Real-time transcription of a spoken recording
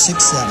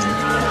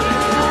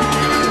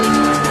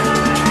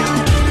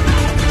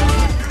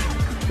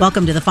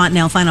Welcome to the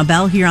Fontanelle Final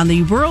Bell here on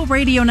the Rural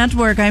Radio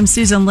Network. I'm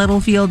Susan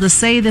Littlefield. To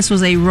say this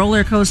was a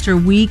roller coaster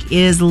week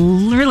is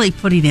really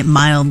putting it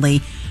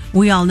mildly.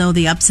 We all know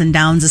the ups and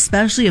downs,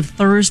 especially of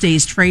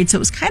Thursday's trade. So it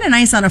was kind of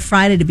nice on a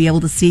Friday to be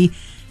able to see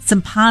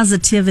some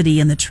positivity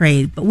in the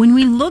trade. But when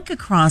we look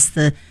across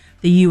the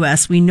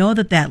U.S., we know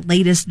that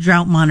latest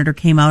drought monitor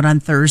came out on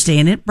Thursday,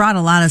 and it brought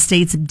a lot of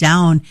states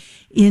down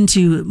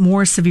into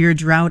more severe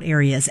drought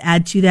areas.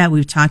 Add to that,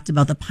 we've talked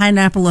about the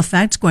pineapple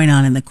effect going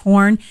on in the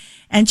corn,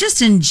 and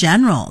just in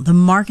general, the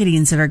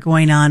marketings that are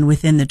going on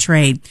within the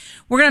trade.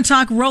 We're going to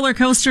talk roller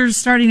coasters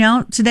starting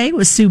out today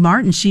with Sue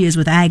Martin. She is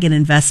with Ag and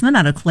Investment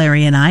out of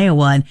Clarion,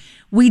 Iowa. And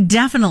we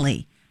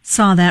definitely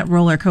saw that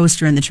roller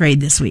coaster in the trade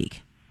this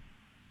week.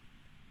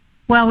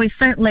 Well, we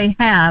certainly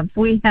have.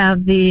 We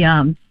have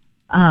the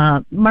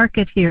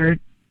market here.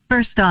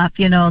 First off,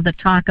 the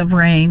talk of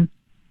rain.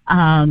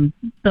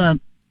 The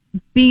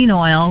bean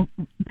oil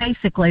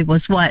basically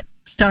was what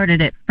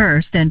started it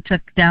first and took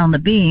down the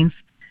beans.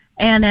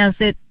 And as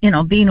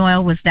bean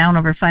oil was down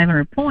over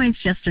 500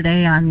 points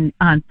yesterday on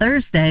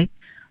Thursday,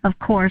 of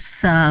course,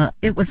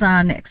 it was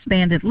on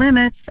expanded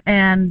limits,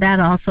 and that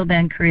also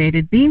then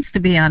created beans to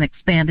be on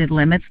expanded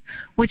limits,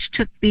 which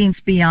took beans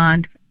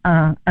beyond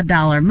a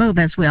dollar move,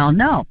 as we all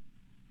know.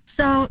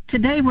 So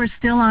today we're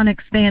still on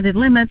expanded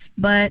limits,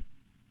 but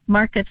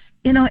markets,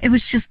 it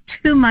was just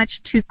too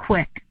much too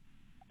quick.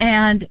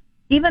 And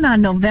even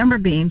on November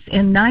beans,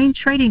 in 9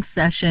 trading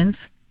sessions,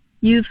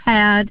 you've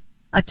had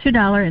a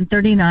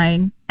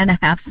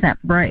 $2.39.5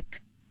 break.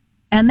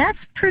 And that's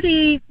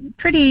pretty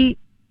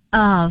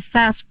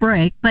fast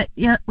break, but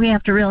yet we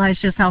have to realize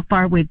just how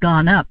far we've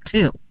gone up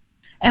too.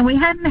 And we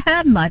hadn't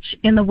had much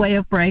in the way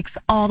of breaks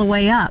all the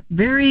way up.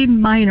 Very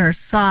minor,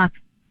 soft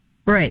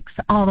breaks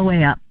all the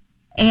way up.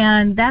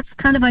 And that's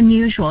kind of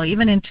unusual.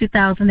 Even in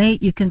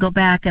 2008, you can go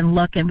back and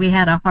look, and we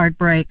had a hard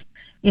break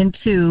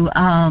into,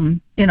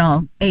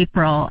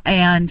 April.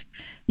 And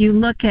you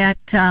look at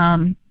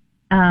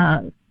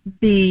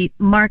the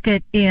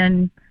market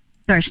in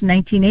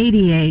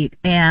 1988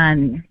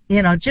 and,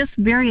 just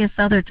various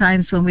other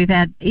times when we've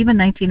had, even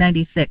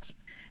 1996.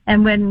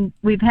 And when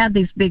we've had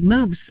these big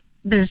moves,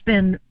 there's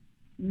been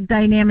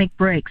dynamic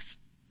breaks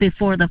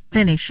before the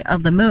finish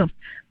of the move.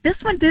 This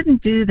one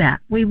didn't do that.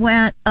 We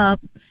went up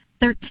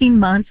 13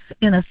 months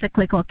in a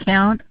cyclical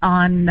count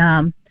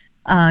on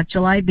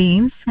July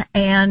beans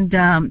and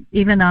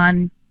even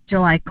on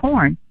July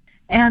corn.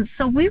 And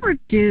so we were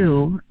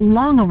due,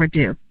 long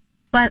overdue,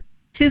 but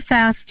too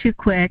fast, too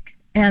quick,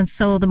 and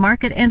so the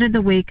market ended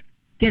the week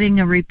getting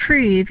a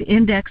reprieve.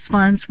 Index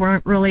funds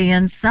weren't really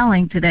in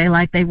selling today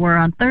like they were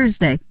on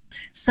Thursday.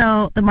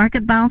 So the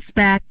market bounced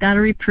back, got a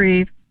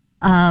reprieve,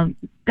 got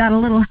a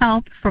little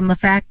help from the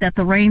fact that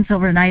the rains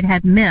overnight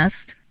had missed,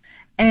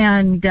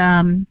 and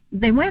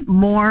they went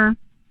more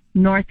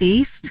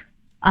northeast.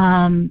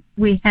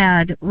 We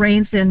had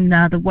rains in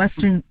the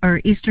western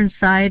or eastern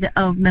side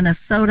of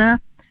Minnesota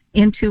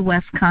into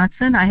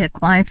Wisconsin. I had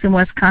clients in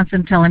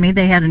Wisconsin telling me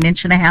they had 1.5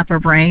 inches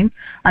of rain,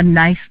 a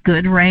nice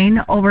good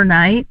rain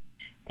overnight,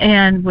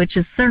 and which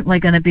is certainly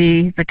going to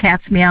be the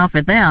cat's meow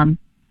for them.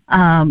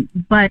 And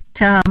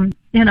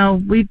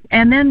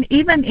then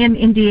even in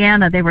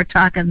Indiana, they were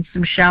talking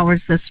some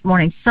showers this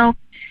morning. So,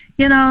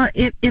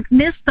 it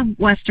missed the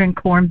western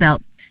corn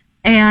belt.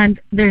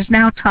 And there's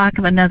now talk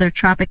of another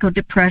tropical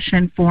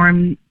depression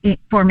forming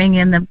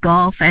in the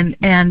Gulf, and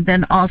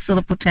then also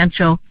the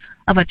potential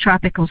of a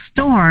tropical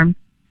storm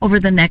over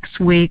the next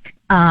week,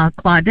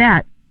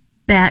 Claudette,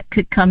 that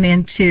could come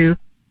into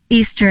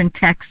eastern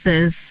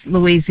Texas,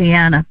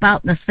 Louisiana,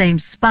 about in the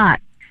same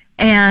spot.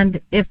 And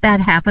if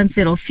that happens,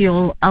 it'll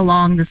fuel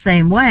along the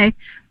same way.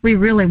 We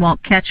really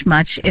won't catch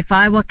much. If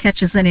Iowa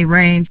catches any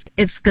rain,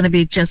 it's going to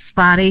be just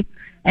spotty,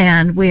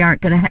 and we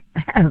aren't going to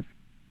have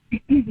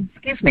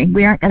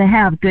we aren't going to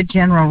have good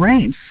general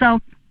rain.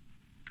 So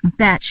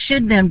that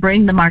should then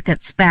bring the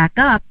markets back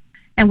up,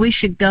 and we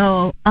should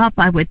go up,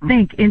 I would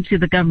think, into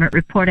the government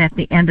report at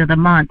the end of the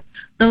month.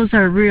 Those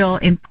are real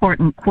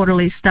important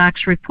quarterly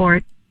stocks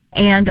report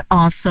and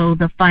also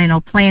the final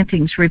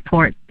plantings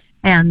report.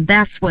 And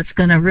that's what's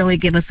going to really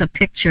give us a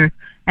picture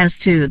as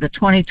to the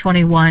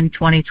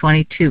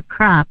 2021-2022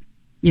 crop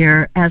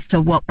year as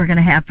to what we're going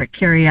to have for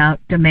carry-out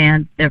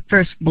demand, their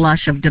first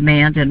blush of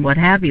demand and what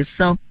have you.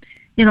 So,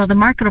 the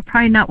market will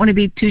probably not want to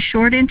be too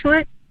short into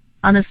it.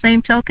 On the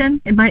same token,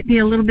 it might be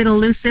a little bit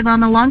elusive on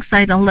the long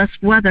side unless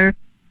weather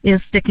is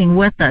sticking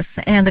with us.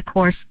 And, of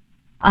course,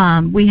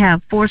 we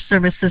have 4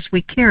 services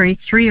we carry.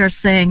 3 are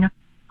saying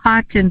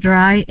hot and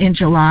dry in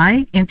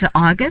July into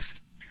August.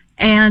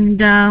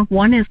 And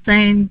 1 is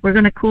saying we're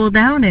going to cool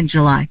down in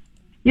July.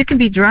 You can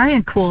be dry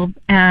and cool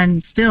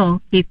and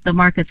still keep the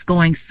markets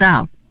going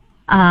south.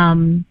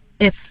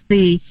 It's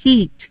the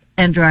heat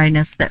and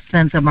dryness that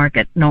sends the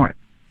market north.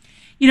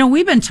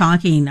 We've been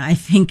talking, I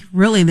think,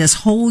 really this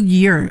whole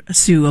year,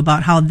 Sue,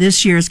 about how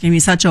this year is going to be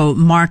such a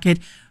market,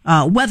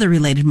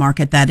 weather-related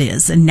market, that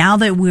is. And now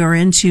that we are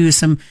into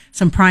some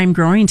prime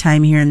growing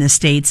time here in the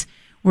States,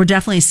 we're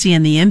definitely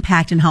seeing the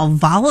impact and how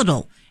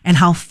volatile and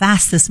how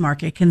fast this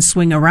market can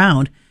swing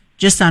around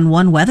just on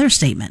one weather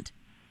statement.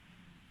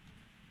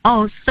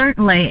 Oh,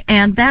 certainly.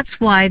 And that's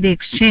why the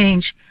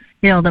exchange,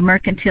 the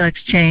mercantile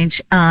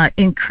exchange,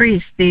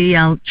 increased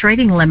the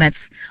trading limits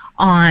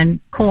on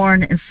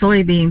corn and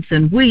soybeans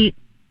and wheat,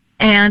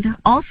 and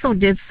also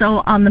did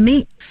so on the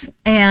meats.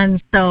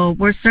 And so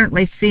we're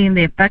certainly seeing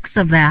the effects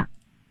of that.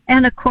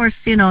 And of course,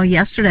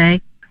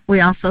 yesterday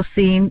we also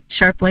seen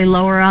sharply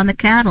lower on the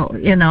cattle,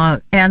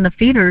 and the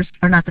feeders,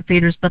 or not the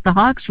feeders, but the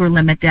hogs were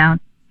limit down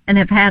and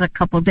have had a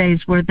couple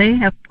days where they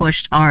have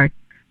pushed hard.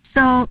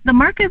 So the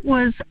market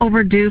was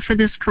overdue for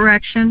this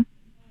correction.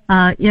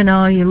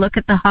 You look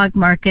at the hog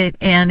market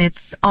and it's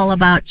all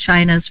about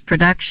China's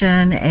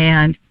production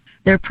and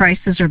their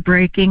prices are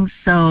breaking.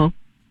 So,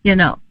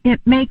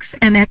 it makes,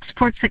 and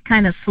exports that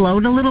kind of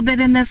slowed a little bit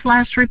in this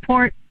last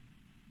report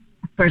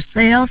for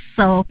sales.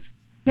 So,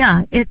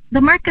 yeah,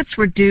 the markets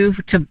were due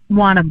to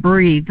want to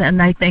breathe,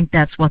 and I think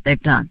that's what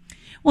they've done.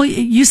 Well,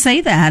 you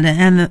say that,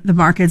 and the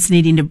market's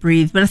needing to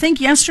breathe. But I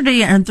think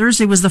yesterday and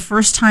Thursday was the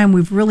first time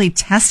we've really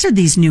tested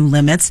these new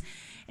limits.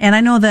 And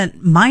I know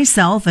that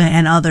myself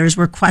and others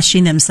were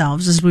questioning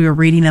themselves as we were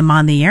reading them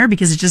on the air,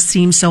 because it just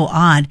seems so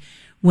odd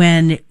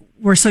when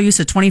we're so used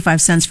to 25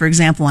 cents, for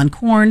example, on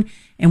corn,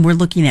 and we're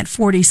looking at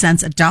 40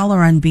 cents,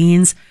 $1 on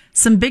beans.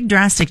 Some big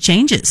drastic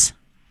changes.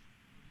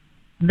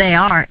 They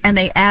are, and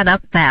they add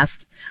up fast,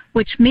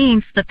 which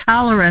means the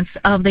tolerance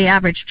of the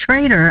average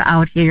trader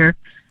out here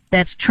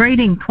that's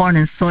trading corn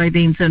and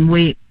soybeans and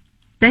wheat,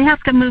 they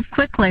have to move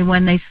quickly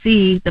when they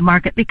see the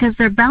market, because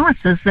their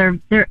balances,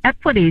 their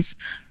equities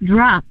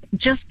drop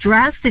just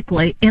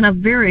drastically in a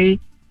very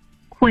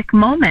quick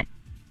moment,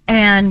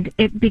 and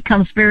it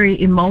becomes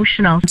very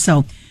emotional.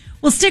 So,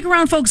 well, stick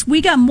around, folks. We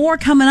got more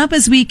coming up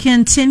as we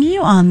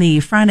continue on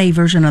the Friday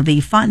version of the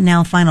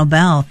Fontanelle Final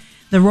Bell.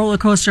 The roller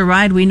coaster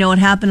ride, we know it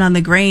happened on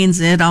the grains.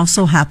 It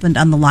also happened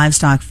on the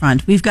livestock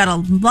front. We've got a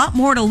lot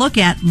more to look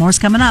at. More's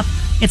coming up.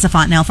 It's a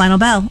Fontanelle Final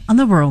Bell on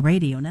the Rural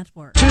Radio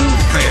Network. Too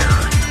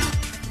fair.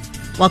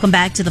 Welcome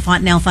back to the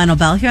Fontanelle Final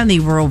Bell here on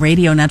the Rural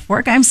Radio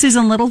Network. I'm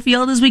Susan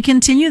Littlefield as we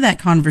continue that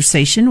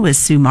conversation with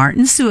Sue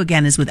Martin. Sue,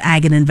 again, is with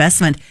Ag and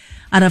Investment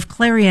out of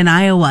Clarion,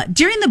 Iowa.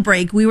 During the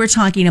break, we were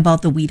talking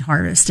about the wheat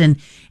harvest, and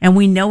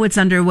we know it's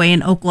underway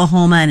in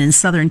Oklahoma and in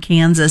southern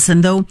Kansas.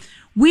 And though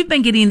we've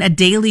been getting a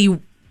daily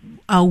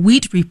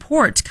wheat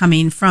report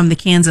coming from the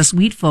Kansas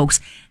wheat folks,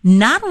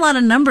 not a lot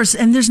of numbers,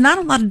 and there's not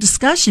a lot of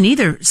discussion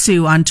either,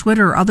 Sue, on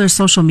Twitter or other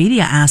social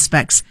media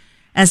aspects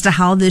as to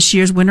how this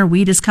year's winter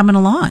wheat is coming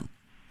along.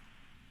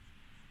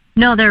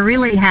 No, there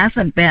really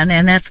hasn't been,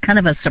 and that's kind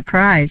of a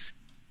surprise,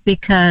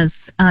 because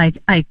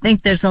I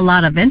think there's a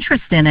lot of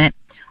interest in it.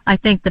 I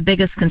think the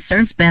biggest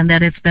concern's been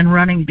that it's been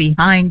running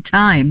behind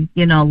time,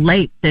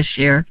 late this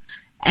year.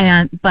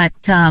 But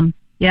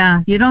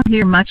you don't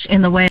hear much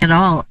in the way at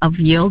all of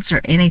yields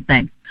or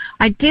anything.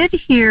 I did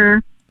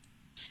hear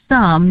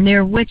some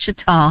near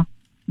Wichita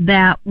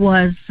that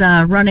was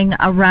running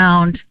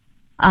around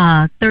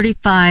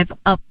 35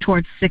 up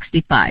towards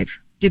 65,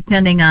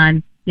 depending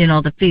on,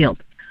 the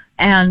field.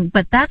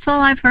 But that's all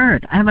I've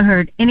heard. I haven't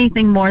heard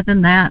anything more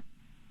than that.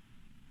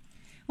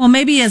 Well,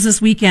 maybe as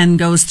this weekend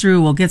goes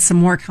through, we'll get some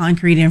more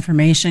concrete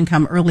information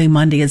come early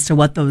Monday as to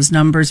what those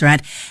numbers are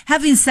at.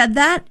 Having said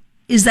that,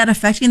 is that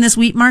affecting this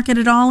wheat market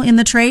at all in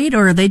the trade,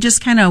 or are they just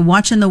kind of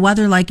watching the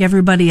weather like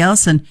everybody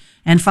else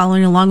and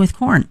following along with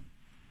corn?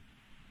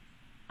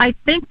 I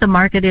think the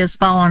market is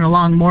following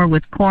along more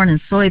with corn and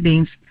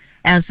soybeans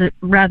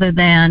rather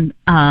than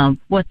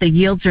what the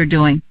yields are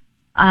doing.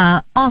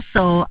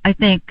 Also, I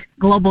think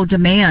global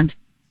demand,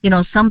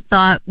 some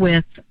thought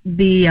with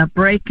the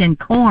break in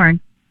corn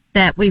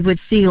that we would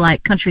see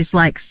like countries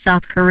like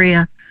South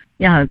Korea,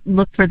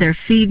 look for their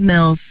feed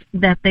mills,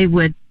 that they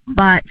would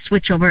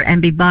switch over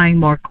and be buying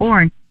more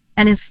corn.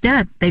 And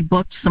instead, they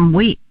booked some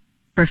wheat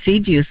for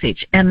feed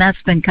usage. And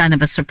that's been kind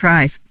of a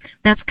surprise.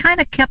 That's kind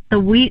of kept the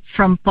wheat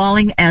from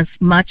falling as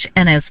much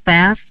and as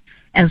fast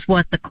as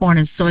what the corn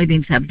and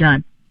soybeans have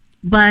done.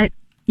 But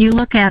you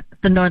look at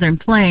the northern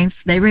plains,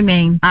 they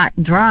remain hot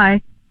and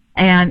dry,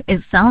 and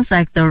it sounds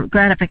like the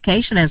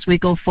gratification as we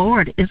go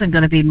forward isn't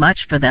going to be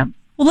much for them.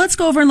 Well, let's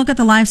go over and look at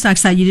the livestock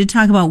side. You did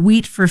talk about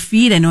wheat for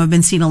feed. I know I've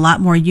been seeing a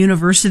lot more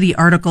university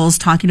articles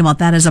talking about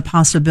that as a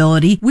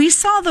possibility. We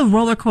saw the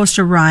roller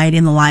coaster ride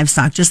in the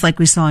livestock, just like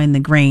we saw in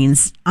the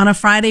grains. On a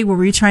Friday, were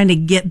we trying to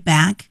get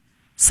back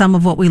some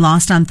of what we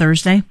lost on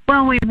Thursday?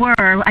 Well, we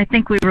were. I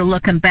think we were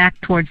looking back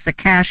towards the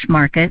cash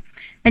market.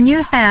 And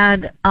you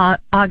had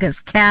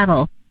August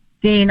cattle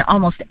gain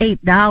almost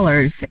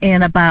 $8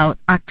 in about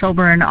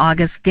October and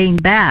August, gain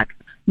back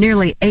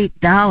nearly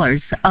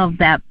 $8 of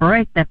that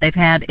break that they've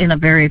had in a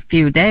very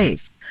few days.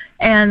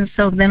 And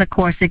so then, of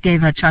course, it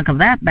gave a chunk of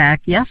that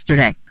back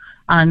yesterday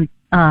on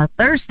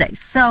Thursday.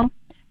 So,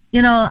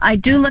 I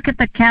do look at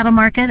the cattle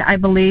market. I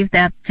believe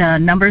that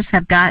numbers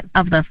have got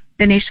of the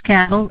finished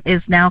cattle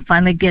is now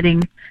finally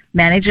getting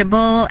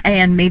manageable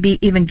and maybe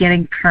even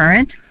getting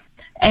current.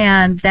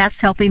 And that's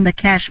helping the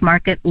cash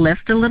market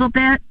lift a little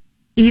bit,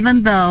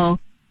 even though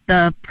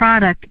the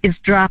product is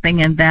dropping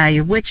in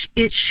value, which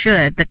it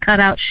should. The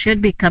cutout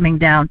should be coming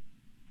down.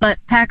 But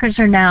packers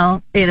are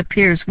now, it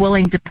appears,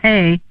 willing to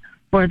pay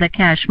for the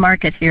cash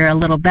market here a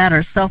little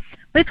better. So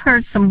we've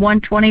heard some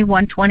 120,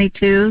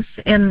 122s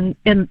in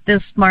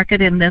this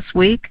market in this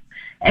week.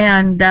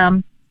 And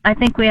I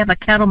think we have a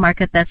cattle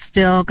market that's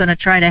still going to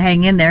try to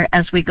hang in there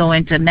as we go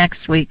into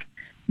next week.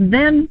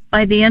 Then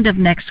by the end of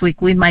next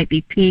week, we might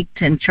be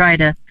peaked and try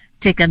to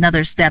take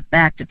another step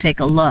back to take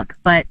a look.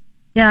 But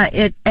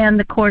yeah, and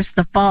of course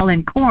the fall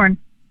in corn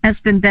has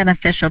been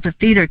beneficial to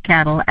feeder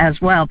cattle as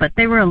well, but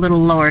they were a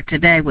little lower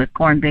today with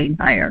corn being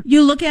higher.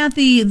 You look at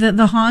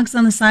the hogs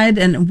on the side,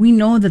 and we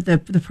know that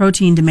the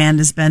protein demand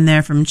has been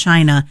there from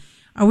China.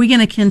 Are we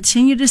going to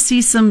continue to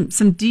see some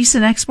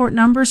decent export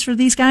numbers for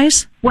these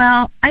guys?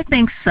 Well, I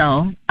think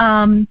so.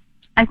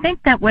 I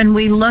think that when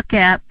we look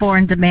at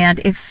foreign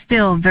demand, it's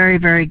still very,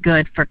 very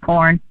good for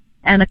corn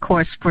and, of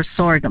course, for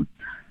sorghum.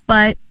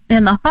 But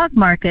in the hog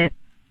market,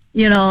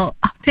 you know,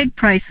 pig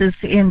prices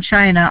in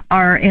China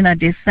are in a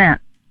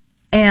descent.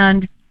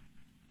 And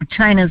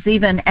China's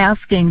even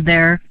asking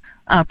their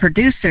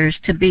producers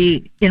to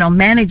be, you know,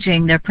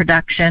 managing their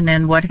production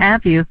and what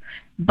have you.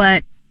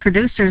 But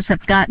producers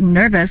have gotten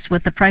nervous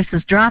with the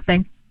prices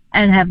dropping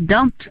and have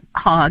dumped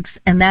hogs,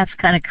 and that's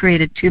kind of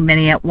created too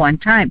many at one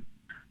time.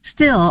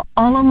 Still,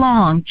 all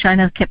along,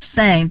 China kept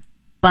saying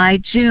by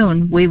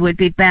June we would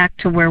be back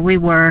to where we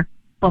were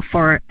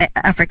before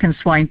African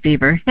swine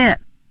fever hit.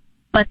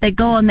 But they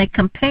go and they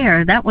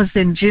compare. That was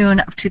in June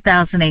of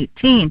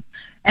 2018.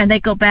 And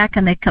they go back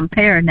and they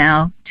compare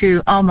now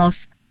to almost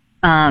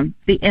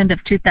the end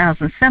of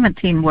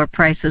 2017 where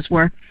prices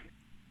were.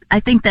 I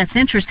think that's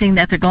interesting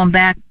that they're going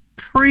back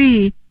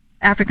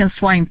pre-African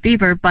swine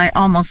fever by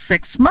almost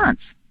 6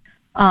 months.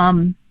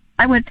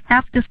 I would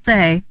have to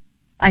say,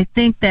 I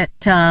think that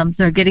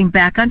they're getting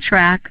back on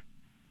track.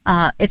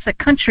 It's a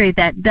country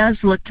that does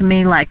look to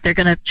me like they're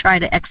going to try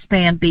to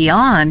expand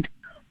beyond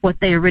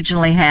what they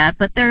originally had,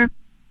 but they're,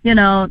 you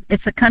know,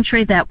 it's a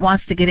country that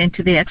wants to get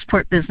into the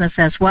export business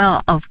as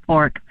well of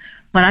pork,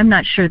 but I'm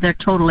not sure they're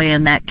totally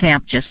in that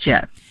camp just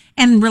yet.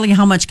 And really,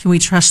 how much can we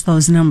trust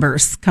those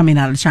numbers coming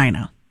out of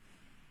China?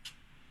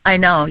 I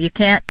know, you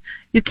can't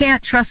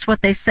trust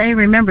what they say.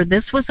 Remember,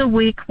 this was a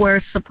week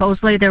where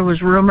supposedly there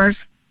was rumors,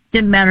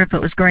 didn't matter if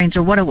it was grains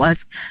or what it was,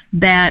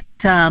 that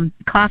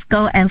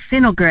Costco and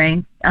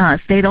Sinograin,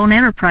 state-owned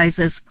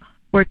enterprises,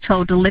 were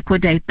told to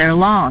liquidate their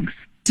logs.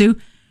 So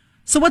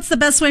what's the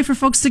best way for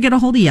folks to get a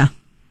hold of you?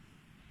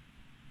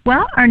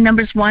 Well, our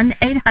number's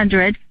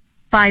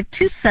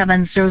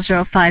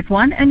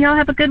 1-800-527-0051, and y'all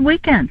have a good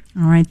weekend.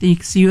 All right,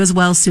 thanks. You as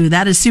well, Sue.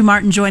 That is Sue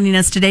Martin joining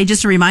us today.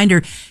 Just a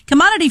reminder,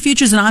 commodity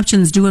futures and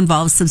options do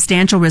involve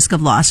substantial risk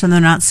of loss, and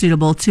they're not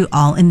suitable to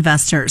all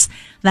investors.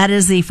 That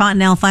is the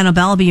Fontanelle Final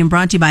Bell being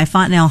brought to you by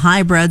Fontanelle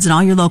Hybrids and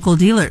all your local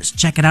dealers.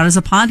 Check it out as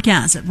a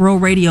podcast at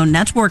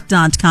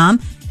ruralradionetwork.com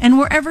and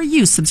wherever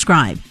you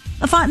subscribe.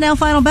 The Fontanelle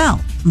Final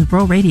Bell on the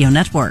Rural Radio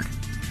Network.